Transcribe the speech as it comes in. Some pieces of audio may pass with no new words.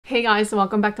Hey guys,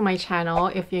 welcome back to my channel.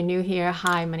 If you're new here,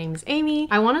 hi, my name is Amy.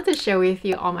 I wanted to share with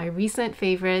you all my recent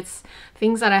favorites,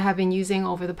 things that I have been using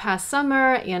over the past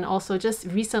summer and also just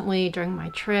recently during my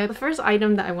trip. The first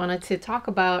item that I wanted to talk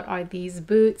about are these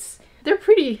boots. They're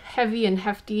pretty heavy and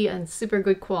hefty and super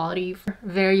good quality,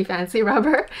 very fancy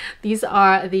rubber. These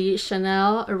are the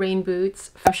Chanel rain boots.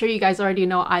 I'm sure you guys already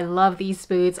know I love these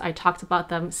boots. I talked about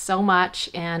them so much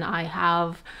and I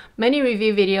have many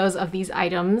review videos of these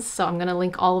items, so I'm gonna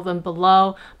link all of them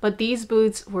below. But these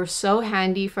boots were so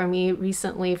handy for me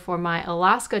recently for my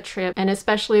Alaska trip, and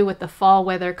especially with the fall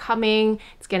weather coming,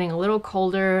 it's getting a little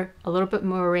colder, a little bit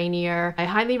more rainier. I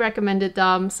highly recommended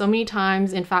them so many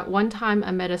times. In fact, one time I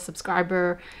met a subscriber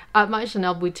at my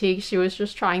Chanel boutique. She was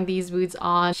just trying these boots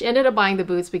on. She ended up buying the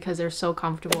boots because they're so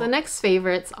comfortable. The next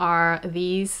favorites are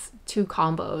these two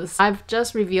combos. I've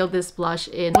just revealed this blush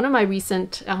in one of my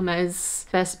recent HERMES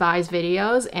Best Buys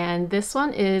videos, and this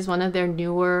one is one of their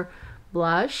newer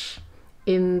blush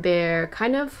in their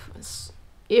kind of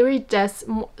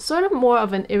iridescent, sort of more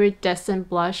of an iridescent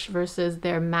blush versus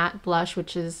their matte blush,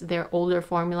 which is their older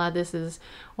formula. This is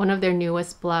one of their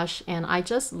newest blush, and I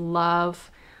just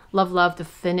love the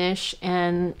finish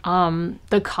and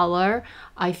the color.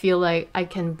 I feel like I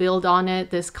can build on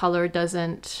it. This color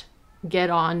doesn't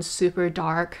get on super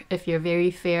dark if you're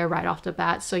very fair right off the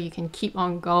bat, so you can keep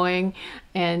on going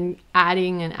and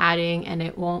adding and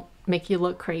it won't make you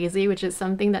look crazy, which is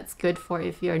something that's good for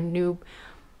if you're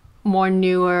more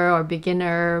newer or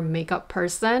beginner makeup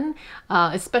person,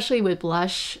 especially with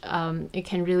blush. It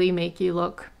can really make you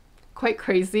look quite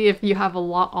crazy if you have a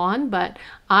lot on, but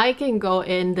I can go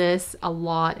in this a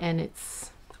lot and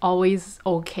it's always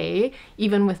okay,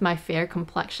 even with my fair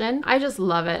complexion. I just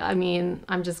love it. I mean,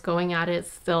 I'm just going at it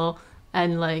still,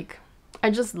 and like I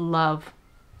just love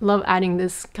adding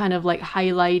this kind of like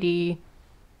highlighty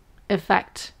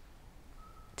effect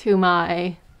to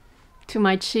my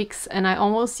cheeks, and I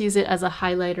almost use it as a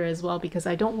highlighter as well because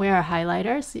I don't wear a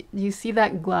highlighter. So you see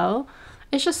that glow?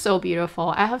 It's just so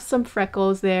beautiful. I have some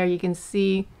freckles there, you can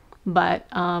see, but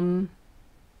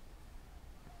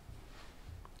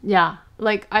yeah,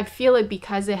 like I feel like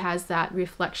because it has that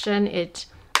reflection, it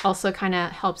also kind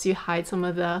of helps you hide some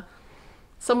of the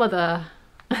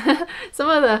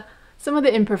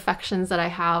imperfections that I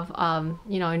have,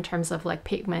 you know, in terms of like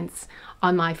pigments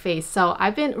on my face. So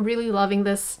I've been really loving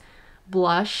this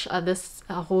blush, this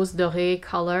Rose Dorée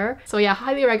color. So yeah,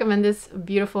 highly recommend this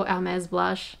beautiful Hermes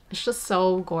blush. It's just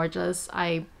so gorgeous.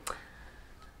 I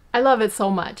love it so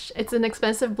much. It's an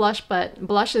expensive blush, but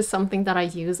blush is something that I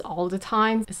use all the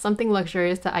time. It's something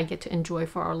luxurious that I get to enjoy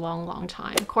for a long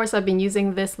time. Of course, I've been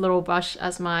using this little brush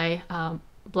as my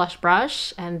blush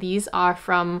brush, and these are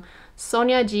from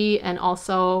Sonia G and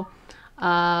also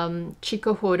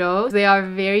Chikuhoro. They are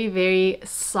very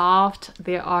soft.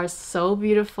 They are so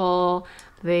beautiful.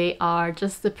 They are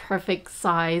just the perfect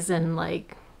size and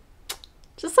like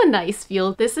just a nice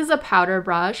feel. This is a powder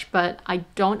brush, but I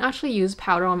don't actually use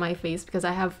powder on my face because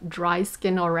I have dry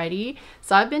skin already.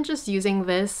 So I've been just using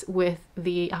this with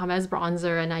the Hermes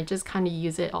bronzer, and I just kind of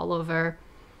use it all over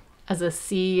as a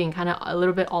C and kind of a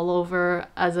little bit all over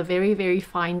as a very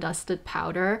fine dusted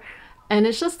powder. And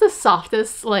it's just the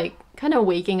softest, like, kind of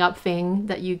waking up thing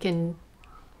that you can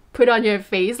put on your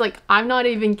face. Like, I'm not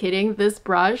even kidding. This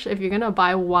brush, if you're gonna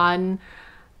buy one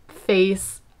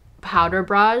face powder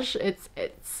brush, it's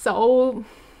so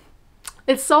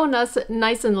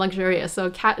nice and luxurious. So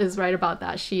Kat is right about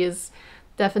that. She is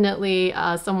definitely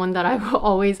someone that I will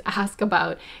always ask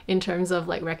about in terms of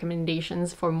like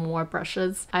recommendations for more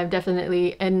brushes. I'm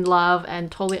definitely in love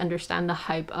and totally understand the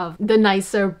hype of the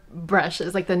nicer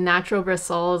brushes, like the natural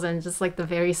bristles and just like the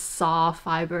very soft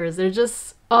fibers. They're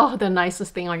just, oh, the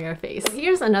nicest thing on your face.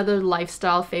 Here's another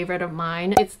lifestyle favorite of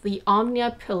mine. It's the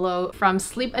Omnia pillow from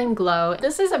Sleep and Glow.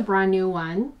 This is a brand new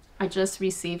one. I just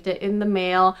received it in the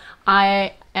mail.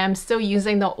 I am still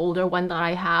using the older one that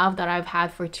I've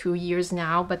had for 2 years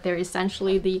now, but they're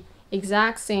essentially the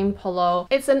exact same pillow.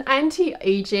 It's an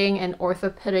anti-aging and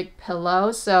orthopedic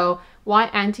pillow. So why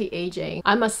anti-aging?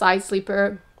 I'm a side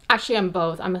sleeper. Actually, I'm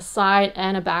both. I'm a side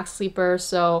and a back sleeper.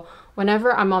 So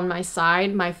whenever I'm on my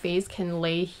side, my face can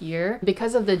lay here.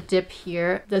 Because of the dip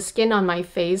here, the skin on my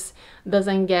face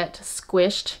doesn't get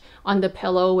squished on the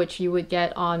pillow, which you would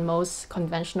get on most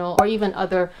conventional or even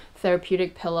other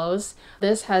therapeutic pillows.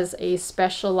 This has a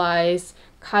specialized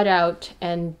cutout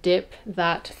and dip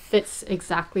that fits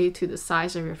exactly to the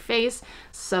size of your face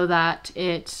so that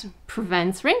it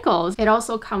prevents wrinkles. It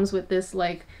also comes with this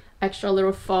like extra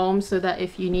little foam so that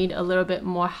if you need a little bit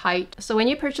more height. So when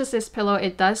you purchase this pillow,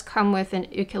 it does come with an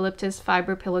eucalyptus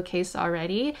fiber pillowcase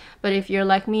already, but if you're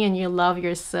like me and you love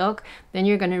your silk, then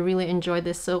you're going to really enjoy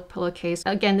this silk pillowcase.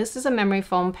 Again, this is a memory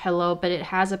foam pillow, but it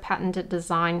has a patented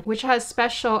design which has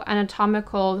special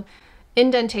anatomical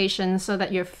indentations so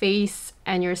that your face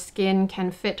and your skin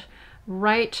can fit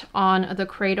right on the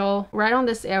cradle, right on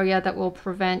this area that will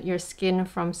prevent your skin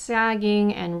from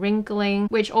sagging and wrinkling,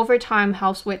 which over time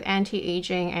helps with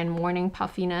anti-aging and morning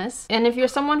puffiness. And if you're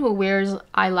someone who wears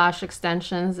eyelash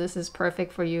extensions, this is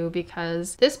perfect for you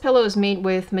because this pillow is made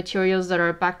with materials that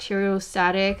are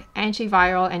bacteriostatic,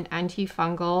 antiviral, and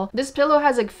antifungal. This pillow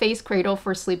has a face cradle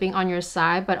for sleeping on your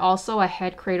side, but also a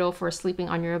head cradle for sleeping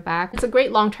on your back. It's a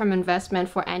great long-term investment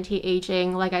for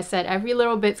anti-aging. Like I said, every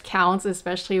little bit counts,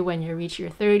 especially when you reach your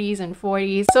 30s and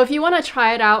 40s. So if you want to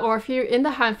try it out, or if you're in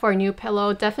the hunt for a new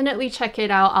pillow, definitely check it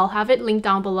out. I'll have it linked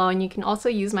down below, and you can also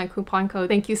use my coupon code.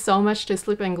 Thank you so much to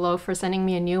Sleep and Glow for sending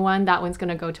me a new one. That one's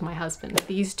gonna go to my husband.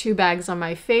 These two bags are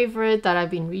my favorite, that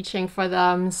I've been reaching for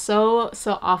them so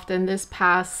often this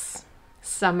past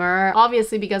summer,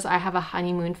 obviously because I have a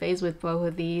honeymoon phase with both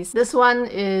of these. This one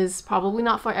is probably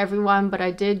not for everyone, but I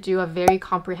did do a very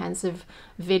comprehensive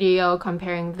video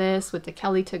comparing this with the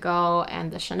Kelly To Go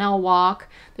and the Chanel Walk.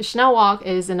 The Chanel Walk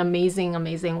is an amazing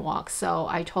walk, so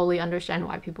I totally understand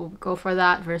why people go for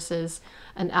that versus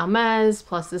an HERMES.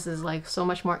 Plus this is like so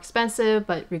much more expensive,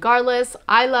 but regardless,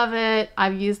 I love it.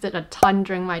 I've used it a ton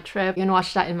during my trip. You can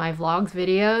watch that in my vlogs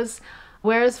videos.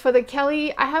 Whereas for the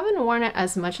Kelly, I haven't worn it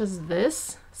as much as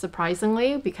this,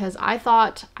 surprisingly, because I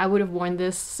thought I would have worn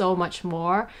this so much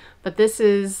more, but this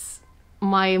is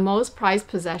my most prized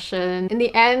possession. In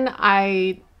the end,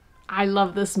 I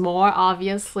love this more,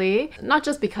 obviously, not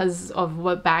just because of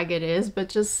what bag it is, but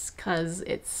just because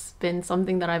it's been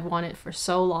something that I've wanted for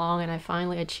so long and I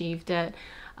finally achieved it.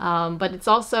 But it's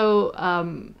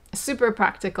also super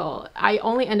practical. I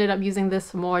only ended up using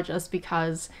this more just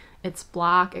because it's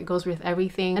black, it goes with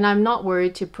everything, and I'm not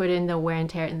worried to put in the wear and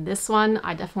tear in this one.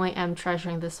 I definitely am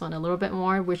treasuring this one a little bit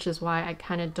more, which is why I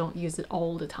kind of don't use it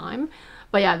all the time.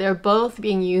 But yeah, they're both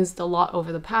being used a lot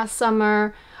over the past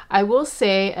summer. I will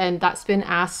say, and that's been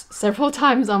asked several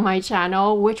times on my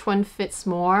channel, which one fits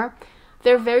more.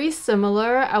 They're very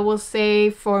similar. I will say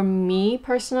for me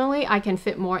personally, I can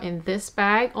fit more in this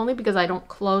bag only because I don't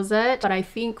close it. But I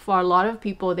think for a lot of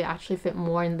people, they actually fit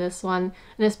more in this one.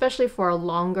 And especially for a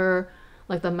longer,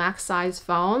 like the max size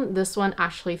phone, this one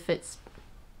actually fits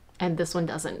and this one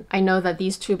doesn't. I know that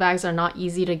these two bags are not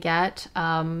easy to get.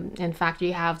 In fact,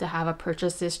 you have to have a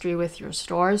purchase history with your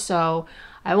store. So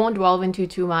I won't delve into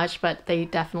too much, but they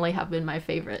definitely have been my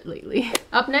favorite lately.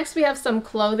 Up next, we have some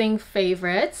clothing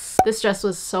favorites. This dress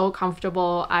was so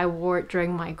comfortable. I wore it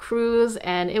during my cruise,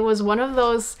 and it was one of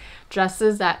those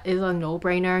dresses that is a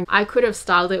no-brainer. I could have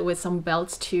styled it with some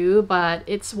belts too, but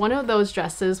it's one of those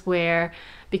dresses where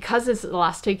because it's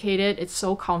elasticated, it's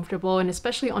so comfortable, and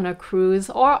especially on a cruise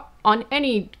or on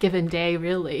any given day,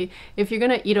 really. If you're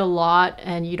gonna eat a lot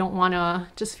and you don't wanna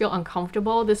just feel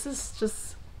uncomfortable, this is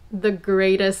just the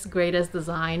greatest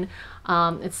design.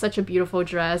 It's such a beautiful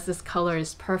dress. This color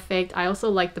is perfect. I also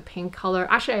like the pink color.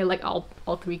 Actually, I like all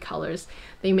three colors.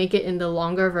 They make it in the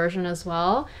longer version as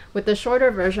well. With the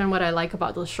shorter version, what I like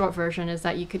about the short version is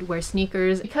that you could wear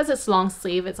sneakers. Because it's long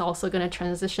sleeve, it's also going to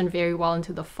transition very well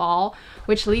into the fall,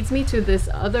 which leads me to this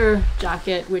other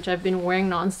jacket, which I've been wearing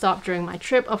non-stop during my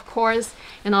trip. Of course,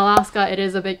 in Alaska, it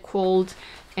is a bit cold,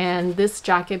 and this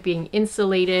jacket being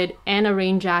insulated and a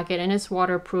rain jacket and it's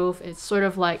waterproof, it's sort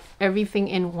of like everything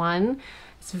in one.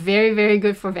 It's very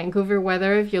good for Vancouver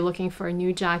weather. If you're looking for a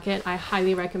new jacket, I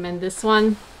highly recommend this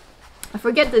one. I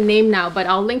forget the name now, but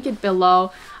I'll link it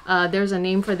below. There's a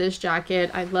name for this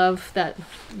jacket. I love that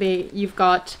you've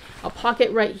got a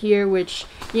pocket right here, which,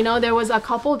 you know, there was a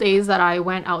couple days that I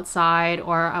went outside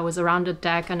or I was around the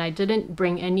deck and I didn't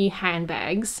bring any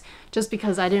handbags just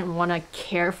because I didn't want to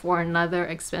care for another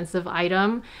expensive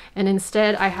item, and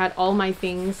instead I had all my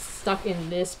things stuck in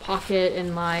this pocket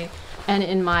in my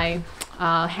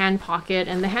hand pocket,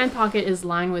 and the hand pocket is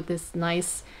lined with this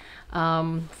nice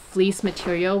fleece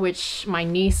material, which my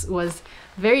niece was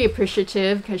very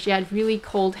appreciative because she had really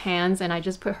cold hands, and I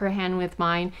just put her hand with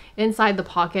mine inside the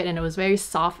pocket and it was very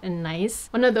soft and nice.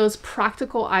 One of those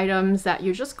practical items that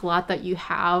you're just glad that you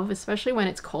have, especially when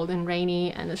it's cold and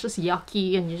rainy and it's just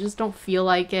yucky and you just don't feel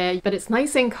like it, but it's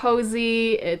nice and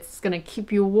cozy. It's gonna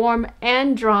keep you warm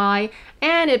and dry,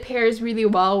 and it pairs really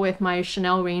well with my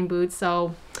Chanel rain boots.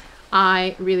 So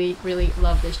I really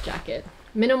love this jacket.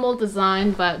 Minimal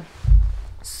design, but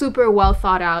super well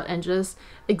thought out and just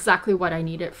exactly what I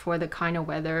needed for the kind of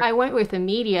weather. I went with a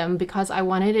medium because I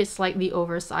wanted it slightly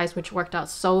oversized, which worked out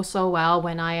so well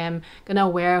when I am gonna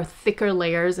wear thicker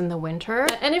layers in the winter.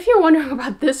 And if you're wondering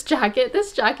about this jacket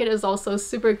is also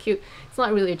super cute. It's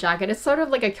not really a jacket, it's sort of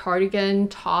like a cardigan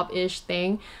top-ish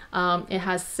thing. It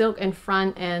has silk in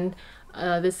front, and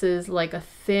this is like a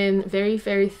thin, very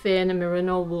thin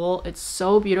merino wool. It's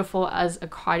so beautiful as a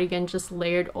cardigan, just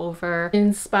layered over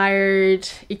inspired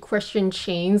equestrian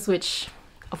chains, which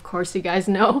of course you guys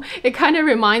know. It kind of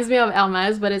reminds me of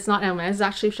HERMES, but it's not HERMES. It's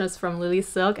actually just from Lily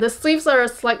Silk. The sleeves are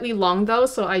slightly long though,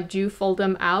 so I do fold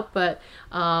them out, but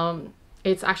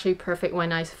it's actually perfect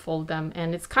when I fold them.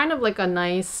 And it's kind of like a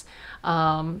nice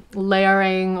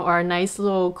layering or a nice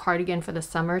little cardigan for the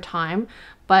summertime.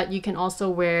 But you can also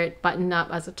wear it buttoned up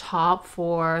as a top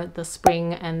for the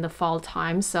spring and the fall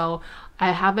time. So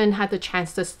I haven't had the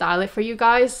chance to style it for you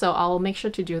guys, so I'll make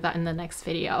sure to do that in the next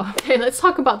video. Okay, let's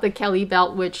talk about the Kelly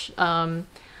belt, which I'm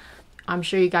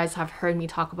sure you guys have heard me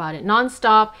talk about it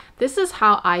nonstop. This is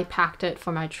how I packed it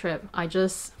for my trip. I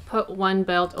just put one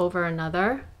belt over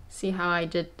another. See how I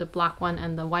did the black one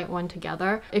and the white one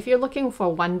together? If you're looking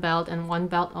for one belt and one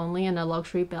belt only and a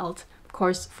luxury belt, of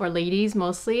course for ladies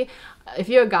mostly, if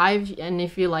you're a guy and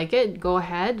if you like it, go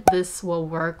ahead. This will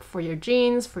work for your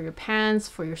jeans, for your pants,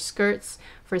 for your skirts,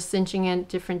 for cinching in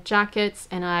different jackets.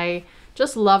 And I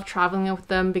just love traveling with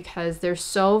them because they're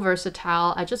so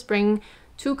versatile. I just bring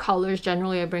two colors.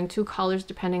 Generally I bring two colors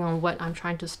depending on what I'm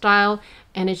trying to style,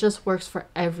 and it just works for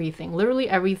everything, literally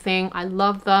everything. I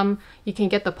love them. You can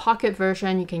get the pocket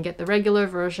version, you can get the regular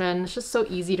version. It's just so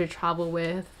easy to travel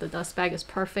with. The dust bag is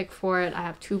perfect for it. I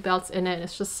have two belts in it.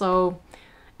 It's just so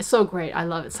great. I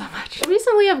love it so much.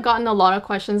 Recently I've gotten a lot of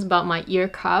questions about my ear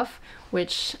cuff,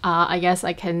 which I guess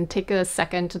I can take a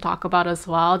second to talk about as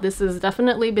well. This has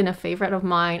definitely been a favorite of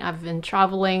mine. I've been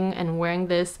traveling and wearing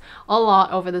this a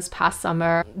lot over this past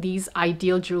summer. These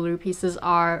ideal jewelry pieces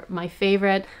are my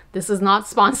favorite. This is not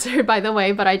sponsored by the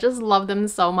way, but I just love them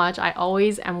so much. I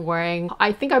always am wearing,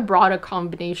 I think I brought a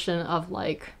combination of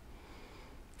like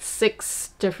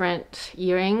 6 different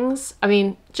earrings. I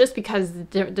mean, just because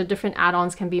the different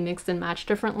add-ons can be mixed and matched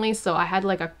differently, so I had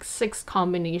like a 6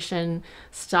 combination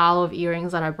style of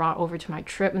earrings that I brought over to my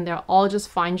trip, and they're all just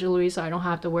fine jewelry, so I don't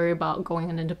have to worry about going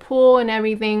into the pool and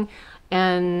everything.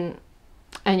 And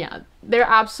yeah, they're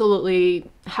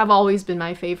absolutely have always been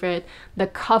my favorite. The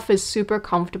cuff is super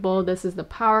comfortable. This is the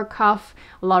power cuff.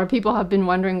 A lot of people have been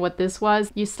wondering what this was.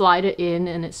 You slide it in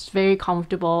and it's very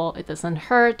comfortable. It doesn't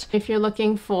hurt. If you're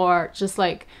looking for just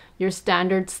like your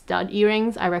standard stud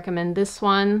earrings, I recommend this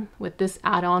one with this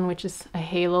add-on, which is a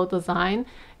halo design.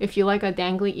 If you like a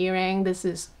dangly earring, this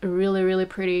is really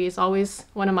pretty. It's always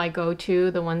one of my go-to,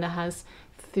 the one that has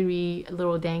 3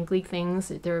 little dangly things.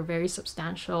 They're very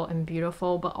substantial and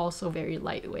beautiful, but also very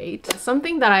lightweight.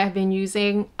 Something that I have been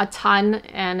using a ton,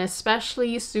 and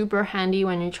especially super handy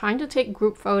when you're trying to take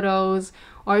group photos,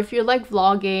 or if you're like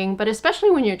vlogging, but especially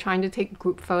when you're trying to take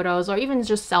group photos or even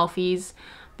just selfies,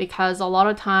 because a lot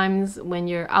of times when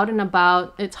you're out and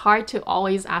about, it's hard to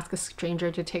always ask a stranger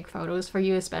to take photos for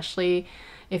you, especially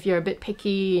if you're a bit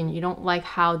picky and you don't like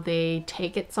how they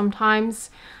take it sometimes.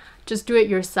 Just do it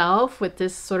yourself with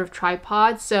this sort of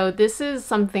tripod. So this is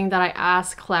something that I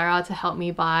asked Clara to help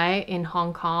me buy in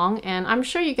Hong Kong, and I'm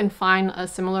sure you can find a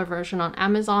similar version on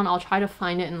Amazon. I'll try to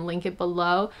find it and link it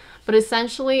below. But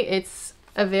essentially it's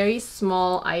a very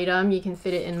small item. You can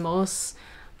fit it in most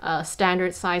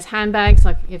standard size handbags.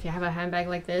 Like if you have a handbag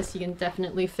like this, you can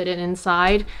definitely fit it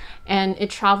inside, and it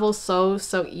travels so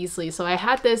easily. So I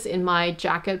had this in my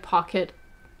jacket pocket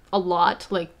a lot,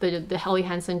 like the Helly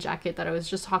Hansen jacket that I was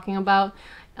just talking about,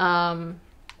 and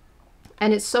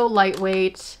it's so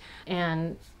lightweight.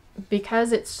 And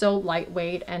because it's so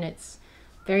lightweight and it's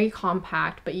very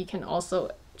compact, but you can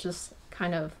also just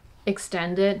kind of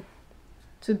extend it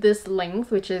to this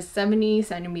length, which is 70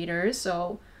 centimeters,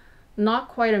 so not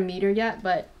quite a meter yet,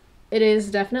 but it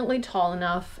is definitely tall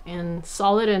enough and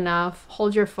solid enough.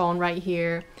 Hold your phone right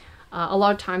here. A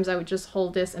lot of times I would just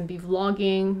hold this and be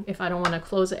vlogging if I don't want to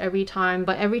close it every time.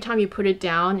 But every time you put it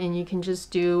down, and you can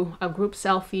just do a group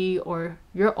selfie or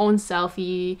your own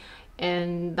selfie,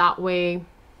 and that way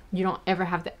you don't ever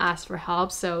have to ask for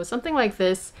help. So something like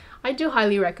this, I do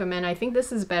highly recommend. I think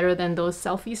this is better than those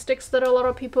selfie sticks that a lot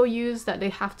of people use that they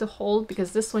have to hold,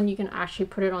 because this one you can actually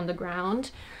put it on the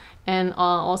ground. And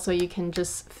also you can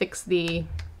just fix the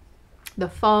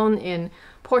phone in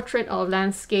portrait or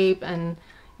landscape, and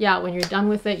yeah, when you're done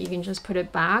with it, you can just put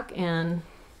it back. And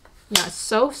yeah,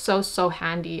 so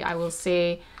handy. I will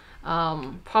say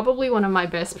Probably one of my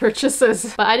best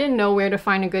purchases. But I didn't know where to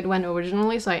find a good one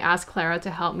originally, so I asked Clara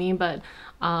to help me. But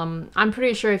I'm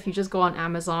pretty sure if you just go on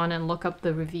Amazon and look up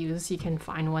the reviews, you can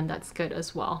find one that's good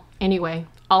as well. Anyway,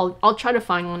 I'll try to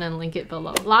find one and link it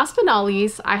below. Last but not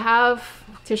least, I have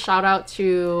to shout out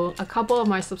to a couple of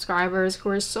my subscribers who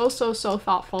are so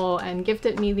thoughtful and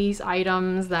gifted me these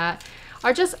items that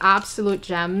are just absolute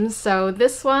gems. So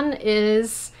this one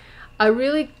is a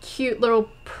really cute little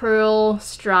pearl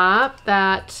strap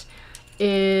that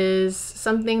is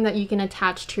something that you can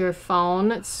attach to your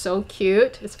phone. It's so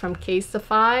cute. It's from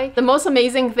Casetify. The most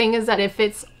amazing thing is that it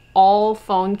fits all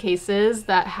phone cases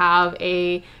that have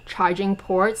a charging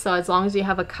port. So as long as you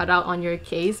have a cutout on your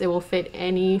case, it will fit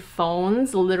any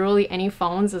phones, literally any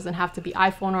phones. Doesn't have to be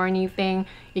iPhone or anything.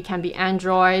 It can be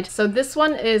Android. So this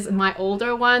one is my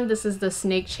older one. This is the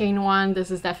snake chain one.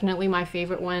 This is definitely my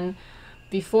favorite one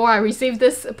before I received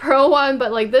this pearl one,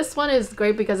 but like this one is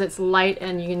great because it's light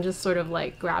and you can just sort of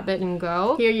like grab it and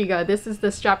go. Here you go. This is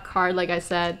the strap card. Like I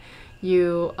said,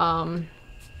 you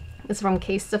it's from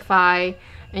Casetify,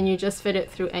 and you just fit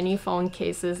it through any phone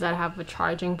cases that have a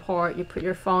charging port. You put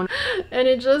your phone and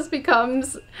it just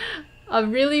becomes a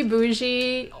really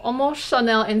bougie, almost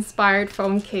Chanel inspired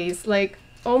phone case. Like,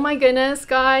 oh my goodness,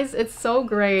 guys, it's so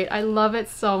great. I love it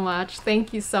so much.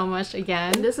 Thank you so much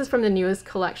again. This is from the newest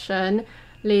collection,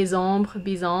 Les Ombres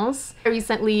Byzance. I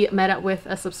recently met up with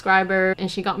a subscriber and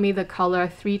she got me the color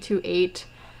 328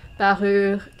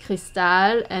 Parure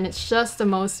Cristal, and it's just the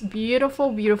most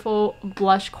beautiful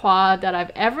blush quad that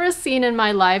I've ever seen in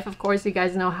my life. Of course, you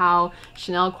guys know how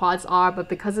Chanel quads are, but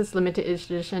because it's limited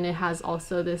edition, it has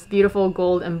also this beautiful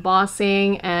gold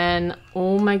embossing. And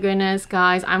oh my goodness,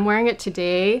 guys, I'm wearing it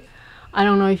today. I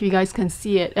don't know if you guys can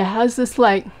see it. It has this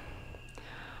like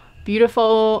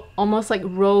beautiful, almost like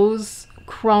rose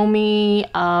chromy,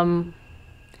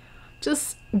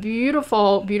 just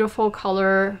beautiful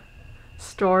color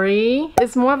story.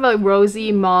 It's more of a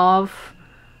rosy mauve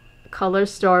color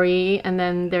story, and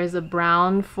then there's a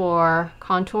brown for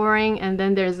contouring, and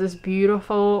then there's this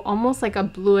beautiful, almost like a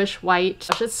bluish white.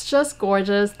 It's just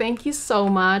gorgeous. Thank you so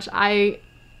much. I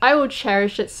will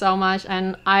cherish it so much,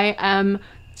 and I am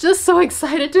just so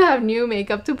excited to have new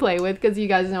makeup to play with because you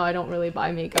guys know I don't really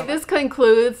buy makeup. This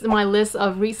concludes my list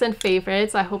of recent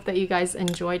favorites. I hope that you guys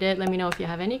enjoyed it. Let me know if you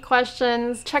have any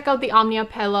questions. Check out the Omnia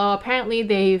pillow. Apparently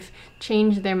they've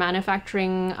changed their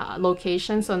manufacturing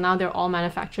location, so now they're all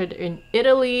manufactured in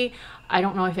Italy. I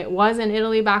don't know if it was in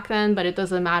Italy back then, but it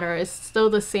doesn't matter. It's still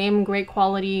the same great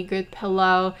quality, good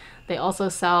pillow. They also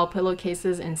sell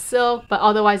pillowcases in silk, but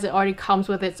otherwise it already comes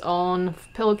with its own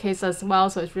pillowcase as well,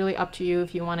 so it's really up to you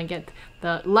if you want to get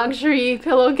the luxury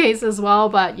pillowcase as well.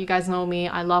 But you guys know me,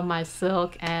 I love my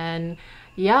silk. And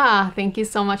yeah, thank you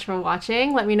so much for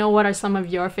watching. Let me know what are some of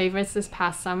your favorites this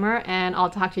past summer, and I'll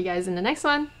talk to you guys in the next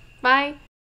one. Bye!